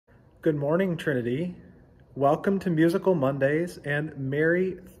Good morning, Trinity. Welcome to Musical Mondays and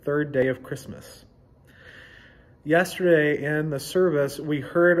merry third day of Christmas. Yesterday in the service, we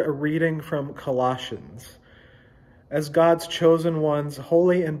heard a reading from Colossians. As God's chosen ones,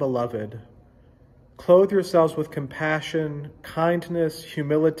 holy and beloved, clothe yourselves with compassion, kindness,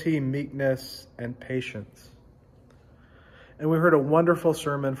 humility, meekness, and patience. And we heard a wonderful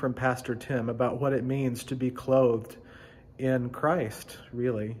sermon from Pastor Tim about what it means to be clothed in Christ,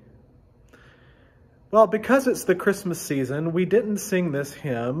 really. Well, because it's the Christmas season, we didn't sing this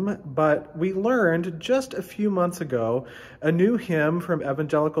hymn, but we learned just a few months ago a new hymn from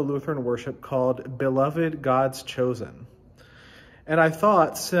Evangelical Lutheran worship called Beloved, God's Chosen. And I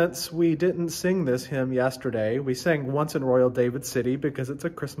thought, since we didn't sing this hymn yesterday, we sang Once in Royal David City because it's a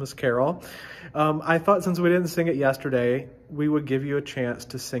Christmas carol. I thought since we didn't sing it yesterday, we would give you a chance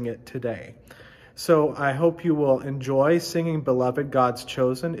to sing it today. So I hope you will enjoy singing Beloved, God's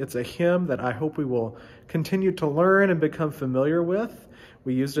Chosen. It's a hymn that I hope we will continue to learn and become familiar with.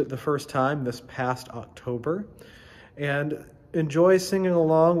 We used it the first time this past October. And enjoy singing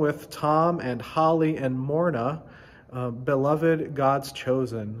along with Tom and Holly and Morna, Beloved, God's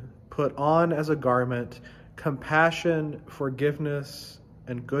Chosen. Put on as a garment compassion, forgiveness,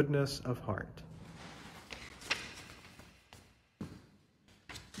 and goodness of heart.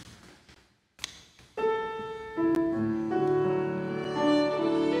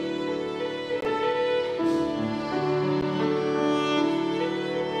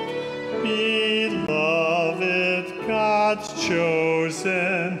 Beloved, God's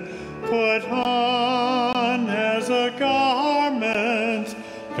chosen, put on as a garment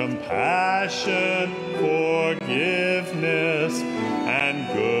compassion, forgiveness, and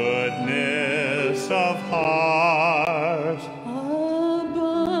goodness of heart.